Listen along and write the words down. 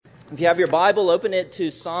If you have your Bible, open it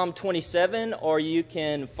to Psalm 27, or you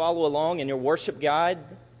can follow along in your worship guide.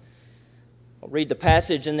 I'll read the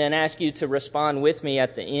passage and then ask you to respond with me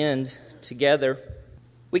at the end together.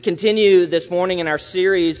 We continue this morning in our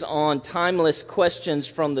series on timeless questions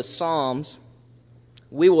from the Psalms.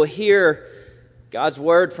 We will hear God's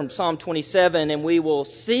Word from Psalm 27, and we will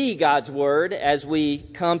see God's Word as we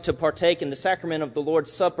come to partake in the sacrament of the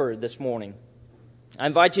Lord's Supper this morning. I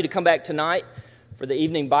invite you to come back tonight for the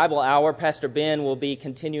evening Bible hour. Pastor Ben will be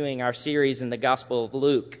continuing our series in the Gospel of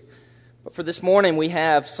Luke. But for this morning, we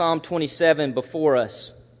have Psalm 27 before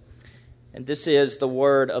us, and this is the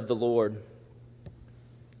word of the Lord.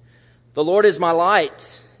 The Lord is my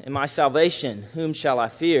light and my salvation. Whom shall I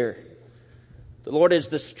fear? The Lord is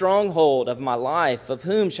the stronghold of my life. Of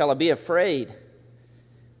whom shall I be afraid?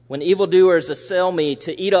 When evildoers assail me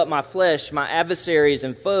to eat up my flesh, my adversaries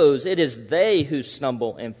and foes, it is they who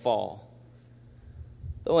stumble and fall.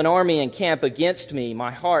 Though an army encamp against me,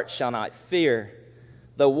 my heart shall not fear.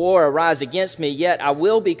 Though war arise against me, yet I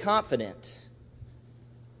will be confident.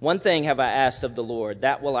 One thing have I asked of the Lord,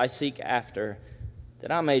 that will I seek after,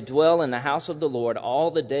 that I may dwell in the house of the Lord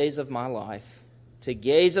all the days of my life, to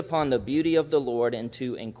gaze upon the beauty of the Lord and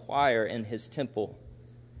to inquire in his temple.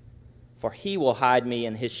 For he will hide me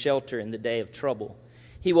in his shelter in the day of trouble.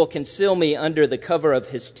 He will conceal me under the cover of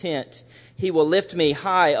his tent. He will lift me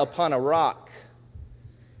high upon a rock.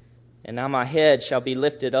 And now my head shall be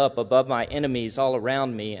lifted up above my enemies all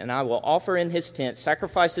around me, and I will offer in his tent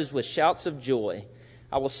sacrifices with shouts of joy.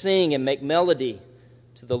 I will sing and make melody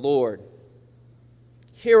to the Lord.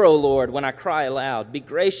 Hear, O Lord, when I cry aloud. Be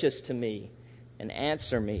gracious to me and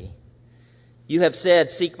answer me. You have said,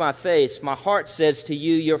 seek my face. My heart says to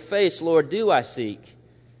you, your face, Lord, do I seek.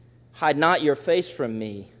 Hide not your face from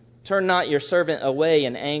me. Turn not your servant away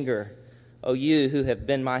in anger, O you who have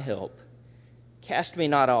been my help. Cast me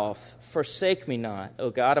not off, forsake me not, O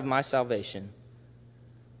God of my salvation.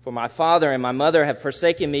 For my father and my mother have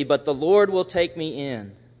forsaken me, but the Lord will take me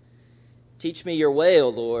in. Teach me your way, O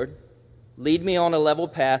Lord. Lead me on a level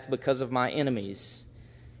path because of my enemies.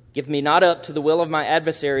 Give me not up to the will of my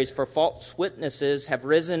adversaries, for false witnesses have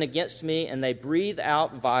risen against me, and they breathe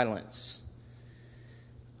out violence.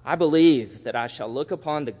 I believe that I shall look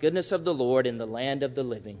upon the goodness of the Lord in the land of the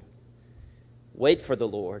living. Wait for the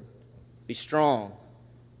Lord. Be strong.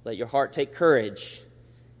 Let your heart take courage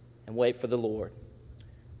and wait for the Lord.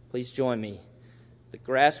 Please join me. The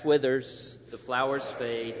grass withers, the flowers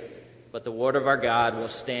fade, but the word of our God will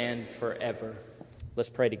stand forever. Let's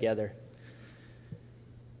pray together.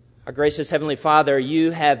 Our gracious Heavenly Father,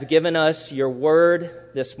 you have given us your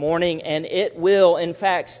word this morning, and it will, in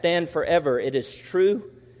fact, stand forever. It is true.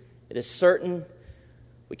 It is certain.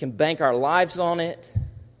 We can bank our lives on it.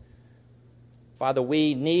 Father,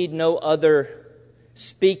 we need no other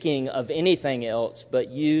speaking of anything else but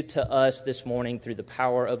you to us this morning through the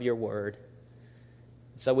power of your word.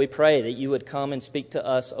 So we pray that you would come and speak to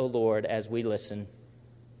us, O Lord, as we listen.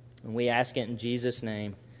 And we ask it in Jesus'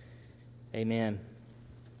 name. Amen.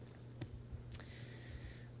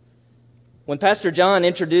 When Pastor John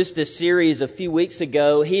introduced this series a few weeks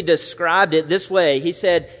ago, he described it this way. He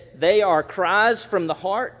said, they are cries from the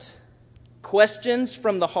heart, questions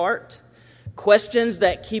from the heart, questions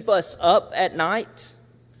that keep us up at night,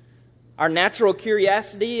 our natural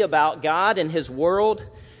curiosity about God and his world,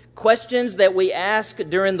 questions that we ask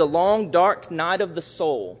during the long, dark night of the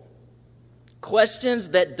soul, questions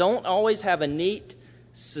that don't always have a neat,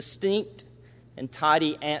 succinct, and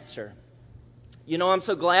tidy answer. You know, I'm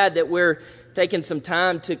so glad that we're taking some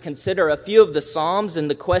time to consider a few of the Psalms and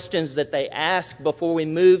the questions that they ask before we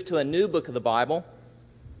move to a new book of the Bible.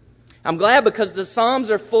 I'm glad because the Psalms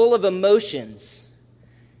are full of emotions.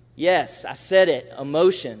 Yes, I said it,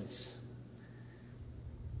 emotions.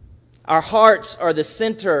 Our hearts are the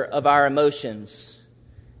center of our emotions,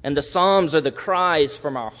 and the Psalms are the cries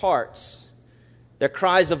from our hearts. They're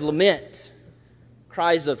cries of lament,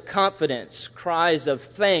 cries of confidence, cries of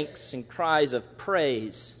thanks, and cries of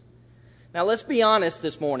praise. Now, let's be honest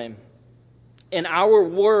this morning. In our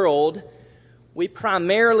world, we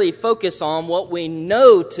primarily focus on what we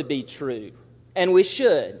know to be true, and we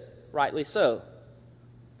should, rightly so.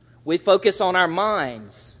 We focus on our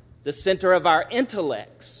minds, the center of our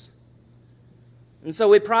intellects. And so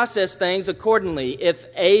we process things accordingly. If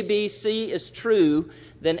A, B, C is true,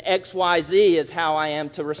 then X, Y, Z is how I am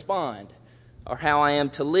to respond, or how I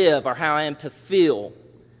am to live, or how I am to feel.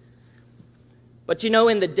 But you know,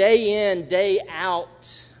 in the day in, day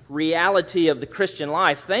out reality of the Christian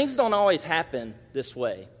life, things don't always happen this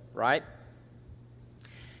way, right?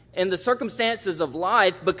 in the circumstances of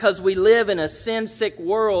life, because we live in a sin-sick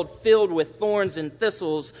world filled with thorns and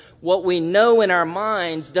thistles, what we know in our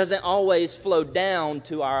minds doesn't always flow down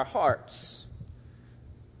to our hearts.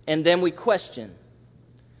 And then we question.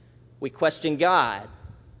 We question God,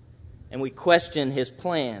 and we question His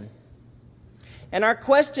plan. And our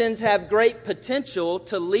questions have great potential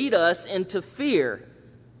to lead us into fear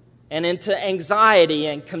and into anxiety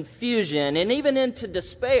and confusion and even into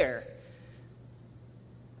despair.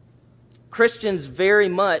 Christians very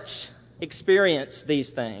much experience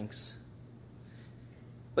these things.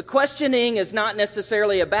 But questioning is not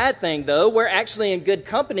necessarily a bad thing, though. We're actually in good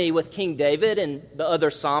company with King David and the other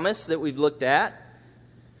psalmists that we've looked at.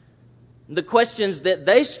 The questions that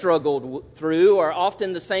they struggled through are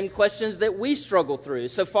often the same questions that we struggle through.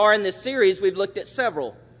 So far in this series, we've looked at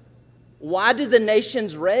several. Why do the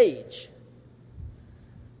nations rage?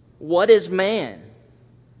 What is man?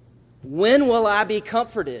 When will I be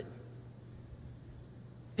comforted?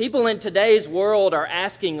 People in today's world are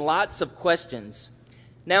asking lots of questions.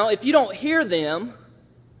 Now, if you don't hear them,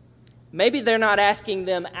 maybe they're not asking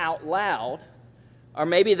them out loud, or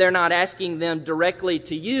maybe they're not asking them directly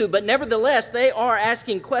to you, but nevertheless, they are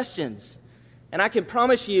asking questions. And I can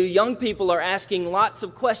promise you, young people are asking lots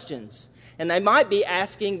of questions. And they might be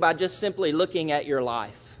asking by just simply looking at your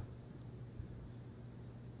life.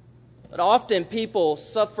 But often people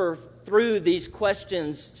suffer through these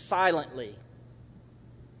questions silently.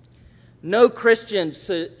 No Christian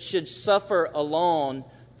should suffer alone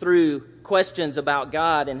through questions about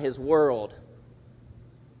God and His world.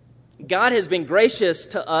 God has been gracious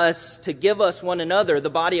to us to give us one another, the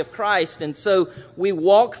body of Christ, and so we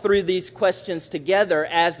walk through these questions together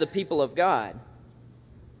as the people of God.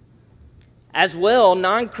 As well,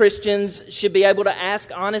 non-Christians should be able to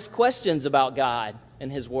ask honest questions about God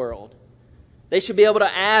and His world. They should be able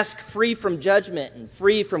to ask free from judgment and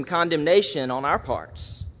free from condemnation on our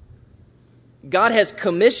parts. God has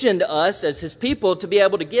commissioned us as His people to be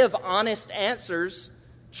able to give honest answers,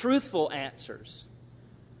 truthful answers,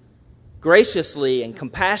 graciously and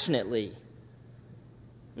compassionately.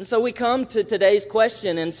 And so we come to today's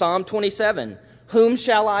question in Psalm 27. Whom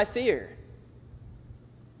shall I fear?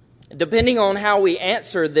 Depending on how we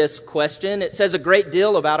answer this question, it says a great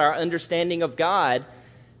deal about our understanding of God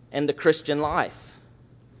and the Christian life.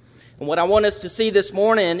 And what I want us to see this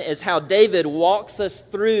morning is how David walks us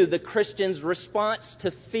through the Christian's response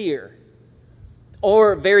to fear.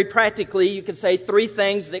 Or very practically, you could say 3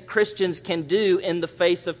 things that Christians can do in the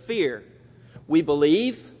face of fear. We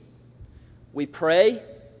believe, we pray,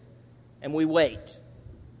 and we wait.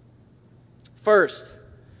 First,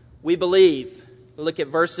 we believe. Look at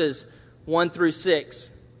verses 1 through 6.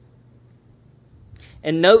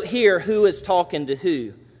 And note here who is talking to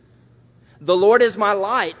who. The Lord is my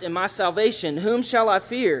light and my salvation. Whom shall I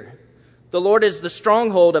fear? The Lord is the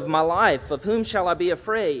stronghold of my life. Of whom shall I be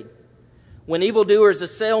afraid? When evildoers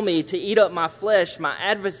assail me to eat up my flesh, my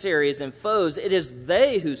adversaries and foes, it is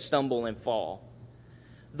they who stumble and fall.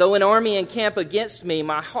 Though an army encamp against me,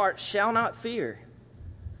 my heart shall not fear.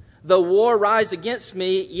 Though war rise against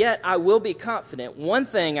me, yet I will be confident. One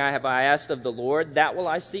thing I asked of the Lord, that will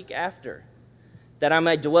I seek after, that I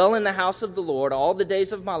may dwell in the house of the Lord all the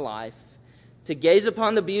days of my life, to gaze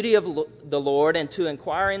upon the beauty of the Lord and to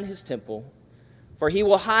inquire in His temple. For He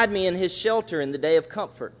will hide me in His shelter in the day of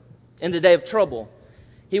comfort. In the day of trouble,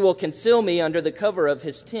 He will conceal me under the cover of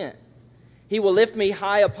His tent. He will lift me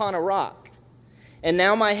high upon a rock. And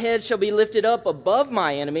now my head shall be lifted up above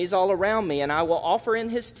my enemies all around me, and I will offer in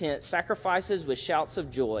His tent sacrifices with shouts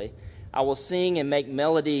of joy. I will sing and make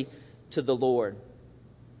melody to the Lord.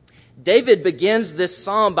 David begins this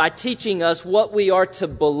psalm by teaching us what we are to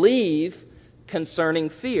believe concerning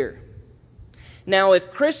fear. Now,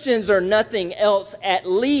 if Christians are nothing else, at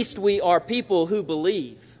least we are people who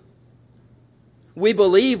believe. We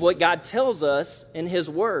believe what God tells us in His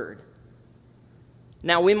Word.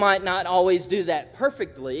 Now, we might not always do that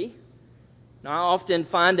perfectly. Now, I often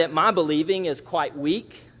find that my believing is quite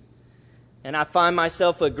weak, and I find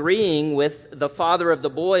myself agreeing with the father of the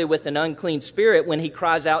boy with an unclean spirit when he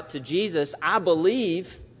cries out to Jesus, I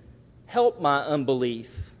believe, help my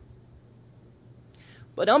unbelief.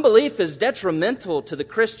 But unbelief is detrimental to the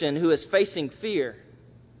Christian who is facing fear.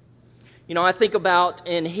 You know, I think about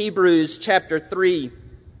in Hebrews chapter 3,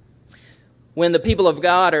 when the people of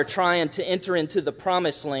God are trying to enter into the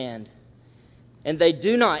promised land, and they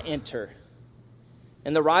do not enter.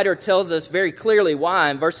 And the writer tells us very clearly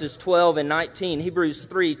why in verses 12 and 19, Hebrews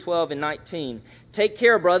 3, 12 and 19. Take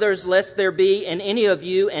care, brothers, lest there be in any of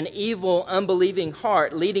you an evil, unbelieving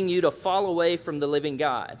heart, leading you to fall away from the living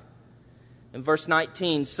God. In verse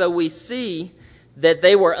 19, so we see that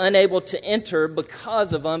they were unable to enter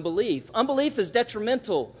because of unbelief. Unbelief is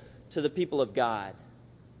detrimental to the people of God.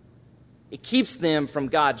 It keeps them from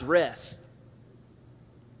God's rest.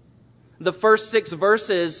 The first 6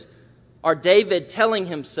 verses are David telling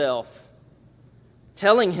himself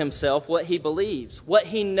what he believes, what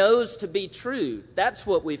he knows to be true. That's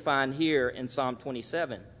what we find here in Psalm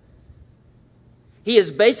 27. He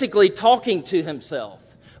is basically talking to himself,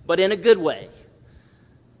 but in a good way.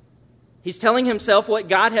 He's telling himself what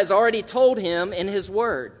God has already told him in His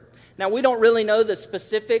Word. Now, we don't really know the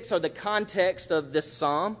specifics or the context of this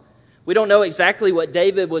psalm. We don't know exactly what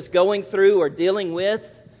David was going through or dealing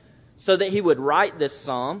with so that he would write this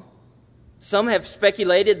psalm. Some have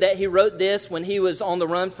speculated that he wrote this when he was on the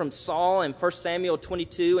run from Saul in 1 Samuel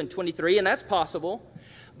 22 and 23, and that's possible.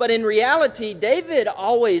 But in reality, David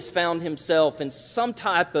always found himself in some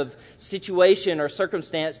type of situation or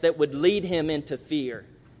circumstance that would lead him into fear.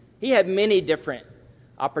 He had many different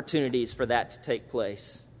opportunities for that to take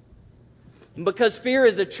place. And because fear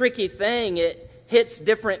is a tricky thing, it hits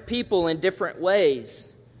different people in different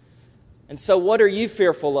ways. And so what are you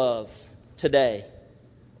fearful of today?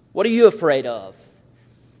 What are you afraid of?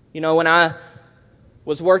 You know, when I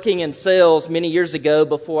was working in sales many years ago,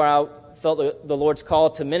 before I felt the Lord's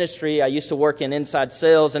call to ministry, I used to work in inside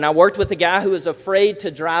sales, and I worked with a guy who was afraid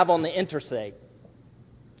to drive on the interstate.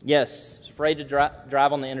 Yes, was afraid to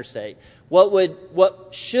drive on the interstate.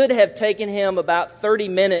 What should have taken him about 30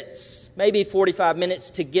 minutes, maybe 45 minutes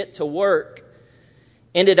to get to work,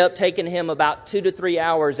 ended up taking him about 2 to 3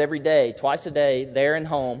 hours every day, twice a day, there and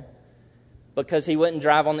home, because he wouldn't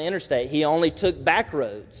drive on the interstate. He only took back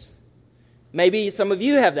roads. Maybe some of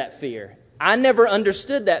you have that fear. I never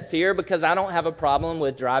understood that fear because I don't have a problem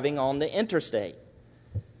with driving on the interstate.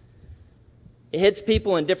 It hits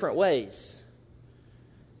people in different ways.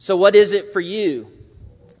 So what is it for you?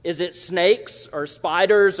 Is it snakes or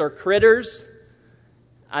spiders or critters?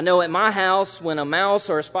 I know at my house, when a mouse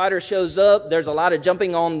or a spider shows up, there's a lot of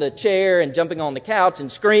jumping on the chair and jumping on the couch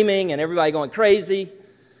and screaming and everybody going crazy.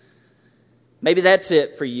 Maybe that's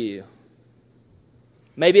it for you.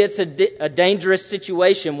 Maybe it's a dangerous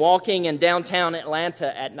situation walking in downtown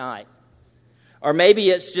Atlanta at night. Or maybe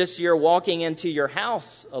it's just you're walking into your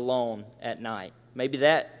house alone at night. Maybe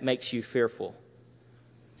that makes you fearful.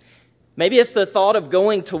 Maybe it's the thought of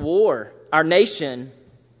going to war, our nation,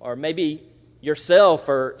 or maybe yourself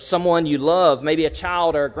or someone you love, maybe a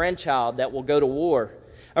child or a grandchild that will go to war.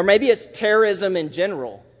 Or maybe it's terrorism in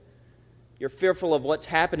general. You're fearful of what's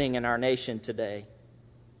happening in our nation today.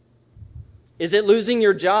 Is it losing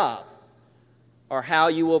your job or how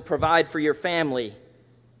you will provide for your family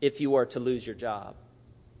if you were to lose your job?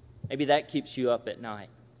 Maybe that keeps you up at night.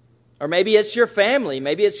 Or maybe it's your family.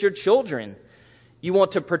 Maybe it's your children. You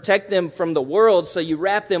want to protect them from the world, so you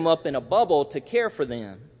wrap them up in a bubble to care for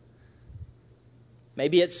them.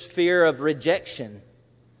 Maybe it's fear of rejection.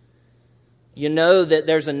 You know that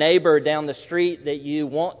there's a neighbor down the street that you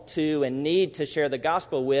want to and need to share the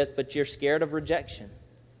gospel with, but you're scared of rejection.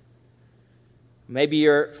 Maybe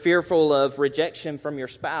you're fearful of rejection from your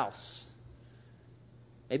spouse.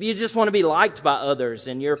 Maybe you just want to be liked by others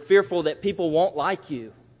and you're fearful that people won't like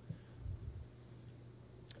you.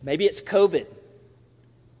 Maybe it's COVID.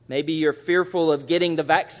 Maybe you're fearful of getting the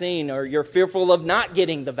vaccine, or you're fearful of not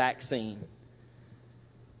getting the vaccine.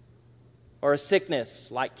 Or a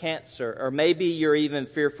sickness like cancer, or maybe you're even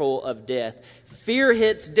fearful of death. Fear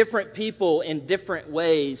hits different people in different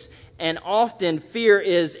ways, and often fear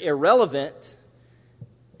is irrelevant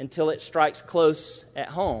until it strikes close at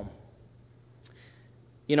home.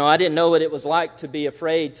 You know, I didn't know what it was like to be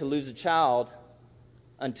afraid to lose a child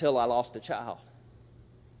until I lost a child.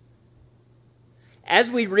 As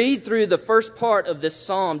we read through the first part of this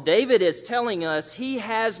psalm, David is telling us he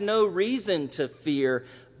has no reason to fear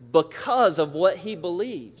because of what he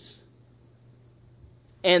believes.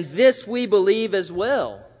 And this we believe as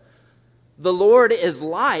well. The Lord is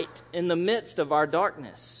light in the midst of our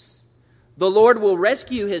darkness. The Lord will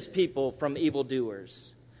rescue His people from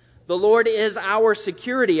evildoers. The Lord is our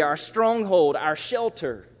security, our stronghold, our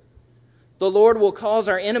shelter. The Lord will cause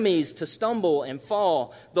our enemies to stumble and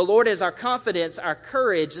fall. The Lord is our confidence, our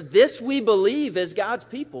courage. This we believe as God's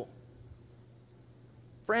people.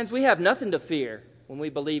 Friends, we have nothing to fear when we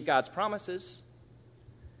believe God's promises.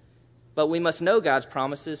 But we must know God's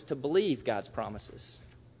promises to believe God's promises.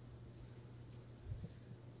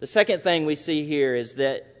 The second thing we see here is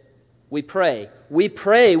that we pray. We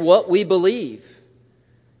pray what we believe.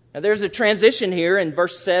 Now there's a transition here in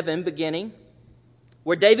verse 7 beginning,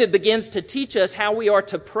 where David begins to teach us how we are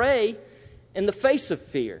to pray in the face of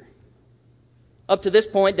fear. Up to this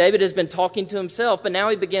point, David has been talking to himself, but now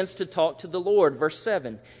he begins to talk to the Lord. Verse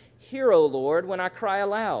 7, "Hear, O Lord, when I cry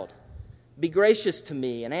aloud. Be gracious to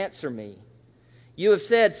me and answer me. You have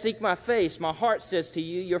said, 'Seek my face.' My heart says to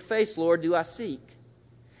you, 'Your face, Lord, do I seek.'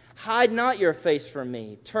 Hide not your face from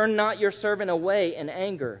me. Turn not your servant away in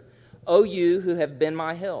anger, O you who have been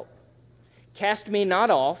my help. Cast me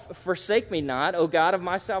not off, forsake me not, O God of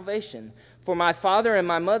my salvation. For my father and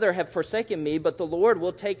my mother have forsaken me, but the Lord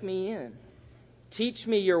will take me in. Teach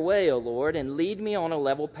me your way, O Lord, and lead me on a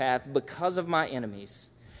level path because of my enemies.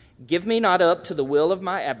 Give me not up to the will of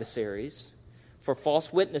my adversaries, for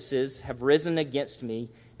false witnesses have risen against me,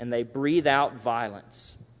 and they breathe out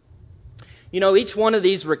violence." You know, each one of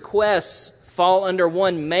these requests fall under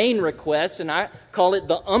one main request, and I call it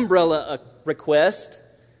the umbrella request,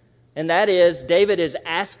 and that is David is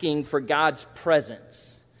asking for God's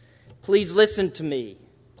presence. Please listen to me.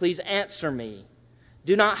 Please answer me.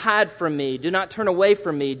 Do not hide from me. Do not turn away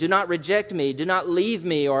from me. Do not reject me. Do not leave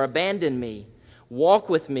me or abandon me. Walk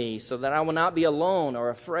with me so that I will not be alone or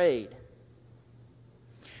afraid.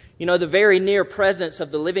 You know, the very near presence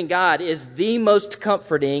of the living God is the most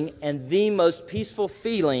comforting and the most peaceful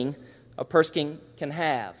feeling a person can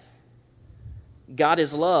have. God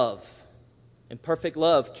is love, and perfect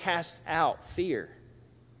love casts out fear.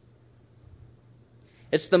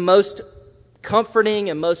 It's the most comforting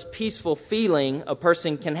and most peaceful feeling a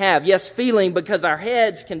person can have. Yes, feeling, because our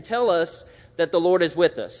heads can tell us that the Lord is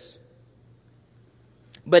with us.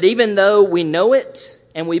 But even though we know it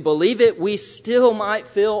and we believe it, we still might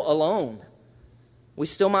feel alone. We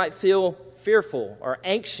still might feel fearful or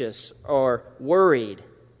anxious or worried.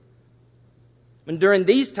 And during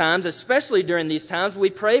these times, especially during these times, we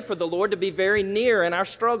pray for the Lord to be very near in our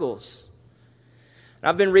struggles.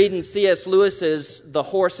 I've been reading C.S. Lewis's The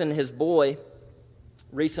Horse and His Boy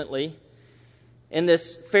recently. In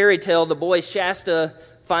this fairy tale, the boy Shasta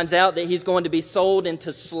finds out that he's going to be sold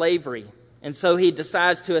into slavery. And so he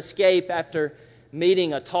decides to escape after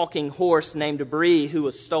meeting a talking horse named Bree who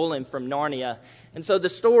was stolen from Narnia. And so the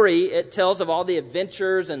story, it tells of all the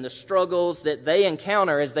adventures and the struggles that they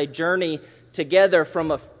encounter as they journey together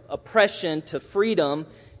from oppression to freedom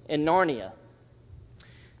in Narnia.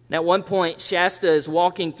 And at one point, Shasta is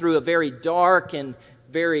walking through a very dark and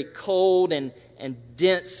very cold and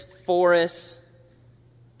dense forest.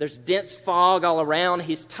 There's dense fog all around.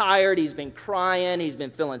 He's tired. He's been crying. He's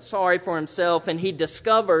been feeling sorry for himself. And he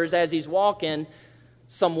discovers as he's walking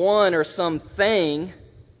someone or something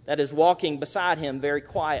that is walking beside him very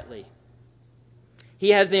quietly. He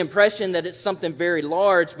has the impression that it's something very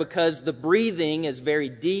large because the breathing is very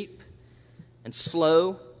deep and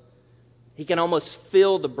slow. He can almost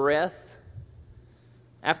feel the breath.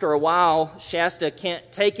 After a while, Shasta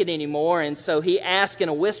can't take it anymore, and so he asks in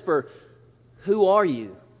a whisper, "Who are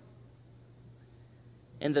you?"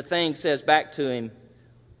 And the thing says back to him,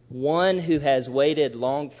 "One who has waited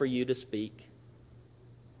long for you to speak."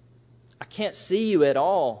 "I can't see you at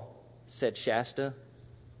all," said Shasta.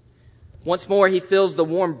 Once more he feels the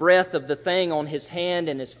warm breath of the thing on his hand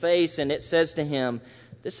and his face, and it says to him,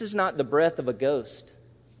 "This is not the breath of a ghost.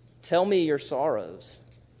 Tell me your sorrows."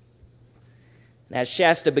 And as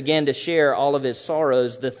Shasta began to share all of his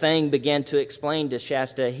sorrows, the thing began to explain to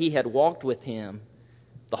Shasta he had walked with him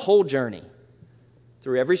the whole journey,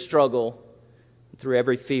 through every struggle, through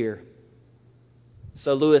every fear.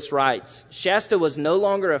 So Lewis writes, Shasta was no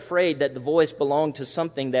longer afraid that the voice belonged to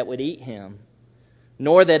something that would eat him,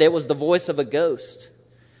 nor that it was the voice of a ghost,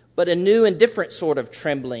 but a new and different sort of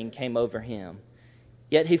trembling came over him.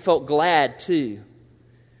 Yet he felt glad too.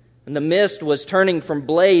 And the mist was turning from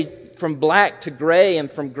black to gray and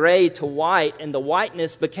from gray to white, and the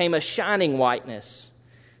whiteness became a shining whiteness.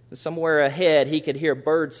 And somewhere ahead he could hear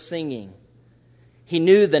birds singing. He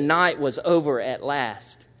knew the night was over at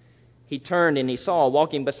last. He turned and he saw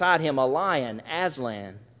walking beside him a lion,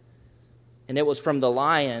 Aslan. And it was from the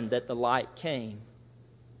lion that the light came.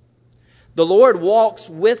 The Lord walks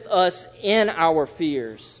with us in our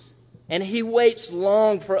fears, and He waits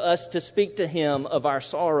long for us to speak to Him of our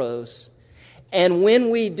sorrows. And when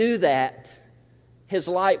we do that, His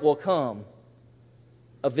light will come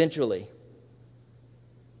eventually.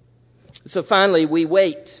 So finally, we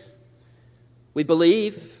wait. We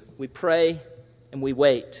believe, we pray, and we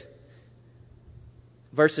wait.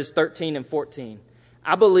 Verses 13 and 14.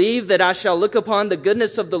 I believe that I shall look upon the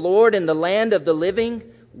goodness of the Lord in the land of the living.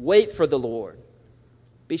 Wait for the Lord.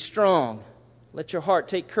 Be strong. Let your heart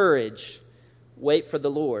take courage. Wait for the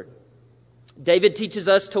Lord. David teaches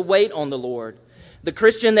us to wait on the Lord. The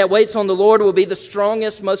Christian that waits on the Lord will be the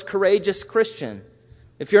strongest, most courageous Christian.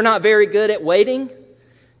 If you're not very good at waiting,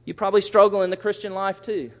 you probably struggle in the Christian life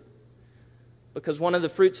too. because one of the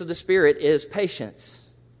fruits of the Spirit is patience.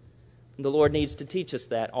 And the Lord needs to teach us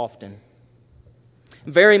that often.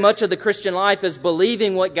 Very much of the Christian life is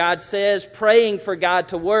believing what God says, praying for God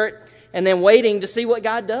to work, and then waiting to see what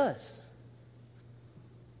God does.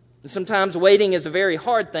 Sometimes waiting is a very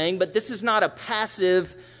hard thing, but this is not a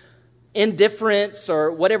passive indifference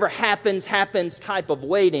or whatever happens type of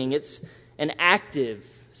waiting. It's an active,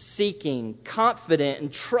 seeking, confident,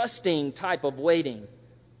 and trusting type of waiting.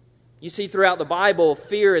 You see, throughout the Bible,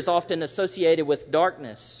 fear is often associated with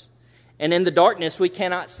darkness. And in the darkness, we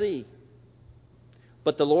cannot see.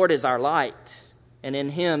 But the Lord is our light, and in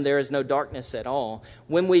Him there is no darkness at all.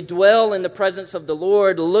 When we dwell in the presence of the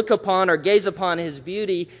Lord, look upon or gaze upon His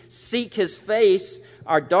beauty, seek His face,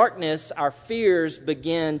 our darkness, our fears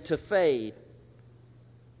begin to fade.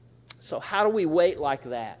 So how do we wait like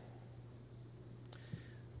that?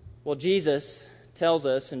 Well, Jesus tells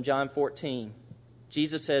us in John 14,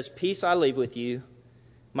 Jesus says, "Peace I leave with you,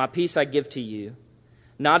 my peace I give to you.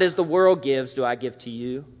 Not as the world gives do I give to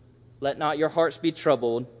you. Let not your hearts be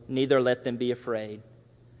troubled, neither let them be afraid."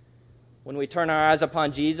 When we turn our eyes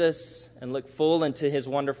upon Jesus and look full into His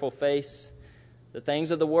wonderful face, the things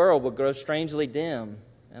of the world will grow strangely dim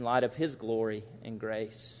in light of His glory and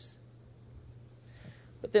grace.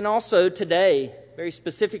 But then also today, very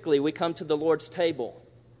specifically, we come to the Lord's table.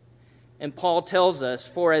 And Paul tells us,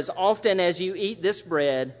 "For as often as you eat this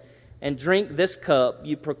bread and drink this cup,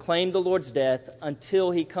 you proclaim the Lord's death until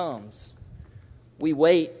He comes." We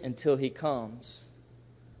wait until He comes.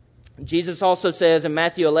 Jesus also says in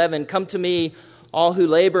Matthew 11, "Come to me, all who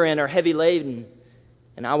labor and are heavy laden,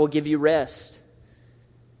 and I will give you rest.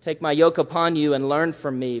 Take my yoke upon you and learn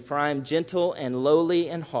from me, for I am gentle and lowly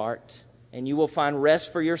in heart, and you will find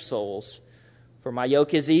rest for your souls. For my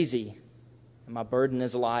yoke is easy, and my burden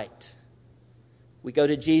is light." We go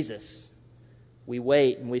to Jesus. We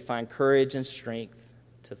wait, and we find courage and strength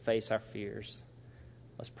to face our fears.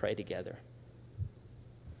 Let's pray together.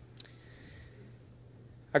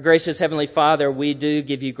 Our gracious Heavenly Father, we do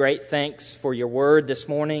give you great thanks for your word this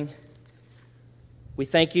morning. We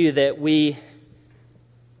thank you that we,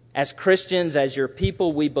 as Christians, as your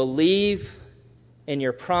people, we believe in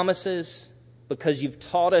your promises because you've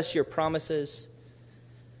taught us your promises.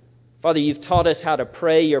 Father, you've taught us how to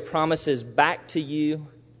pray your promises back to you.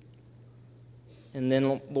 And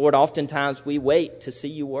then, Lord, oftentimes we wait to see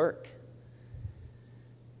you work.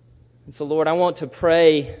 And so, Lord, I want to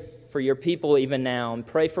pray for your people even now, and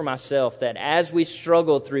pray for myself that as we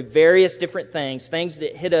struggle through various different things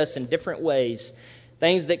that hit us in different ways,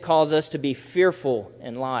 things that cause us to be fearful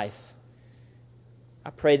in life, I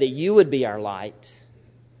pray that you would be our light,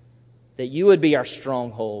 that you would be our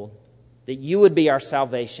stronghold, that you would be our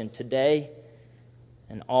salvation today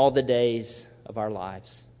and all the days of our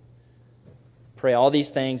lives. Pray all these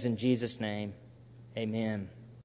things in Jesus' name. Amen.